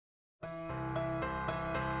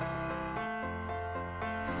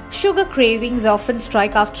Sugar cravings often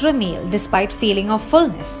strike after a meal despite feeling of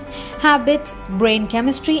fullness. Habits, brain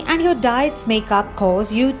chemistry, and your diet's makeup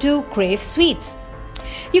cause you to crave sweets.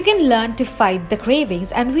 You can learn to fight the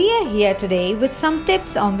cravings, and we are here today with some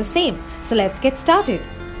tips on the same. So let's get started.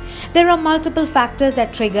 There are multiple factors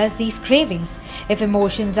that triggers these cravings. If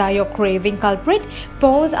emotions are your craving culprit,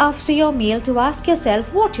 pause after your meal to ask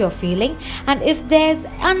yourself what you're feeling and if there's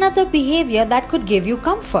another behavior that could give you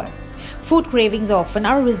comfort. Food cravings often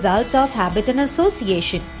are a result of habit and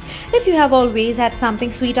association. If you have always had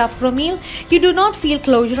something sweet after a meal, you do not feel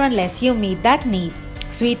closure unless you meet that need.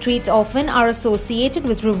 Sweet treats often are associated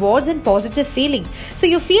with rewards and positive feeling, so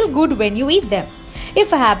you feel good when you eat them.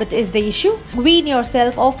 If a habit is the issue, wean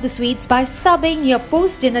yourself off the sweets by subbing your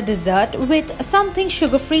post-dinner dessert with something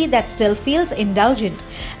sugar-free that still feels indulgent,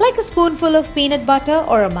 like a spoonful of peanut butter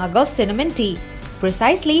or a mug of cinnamon tea.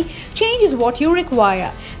 Precisely, change is what you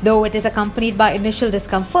require. Though it is accompanied by initial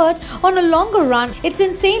discomfort, on a longer run, it's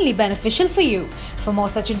insanely beneficial for you. For more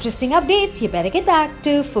such interesting updates, you better get back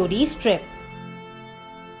to Foodie Strip.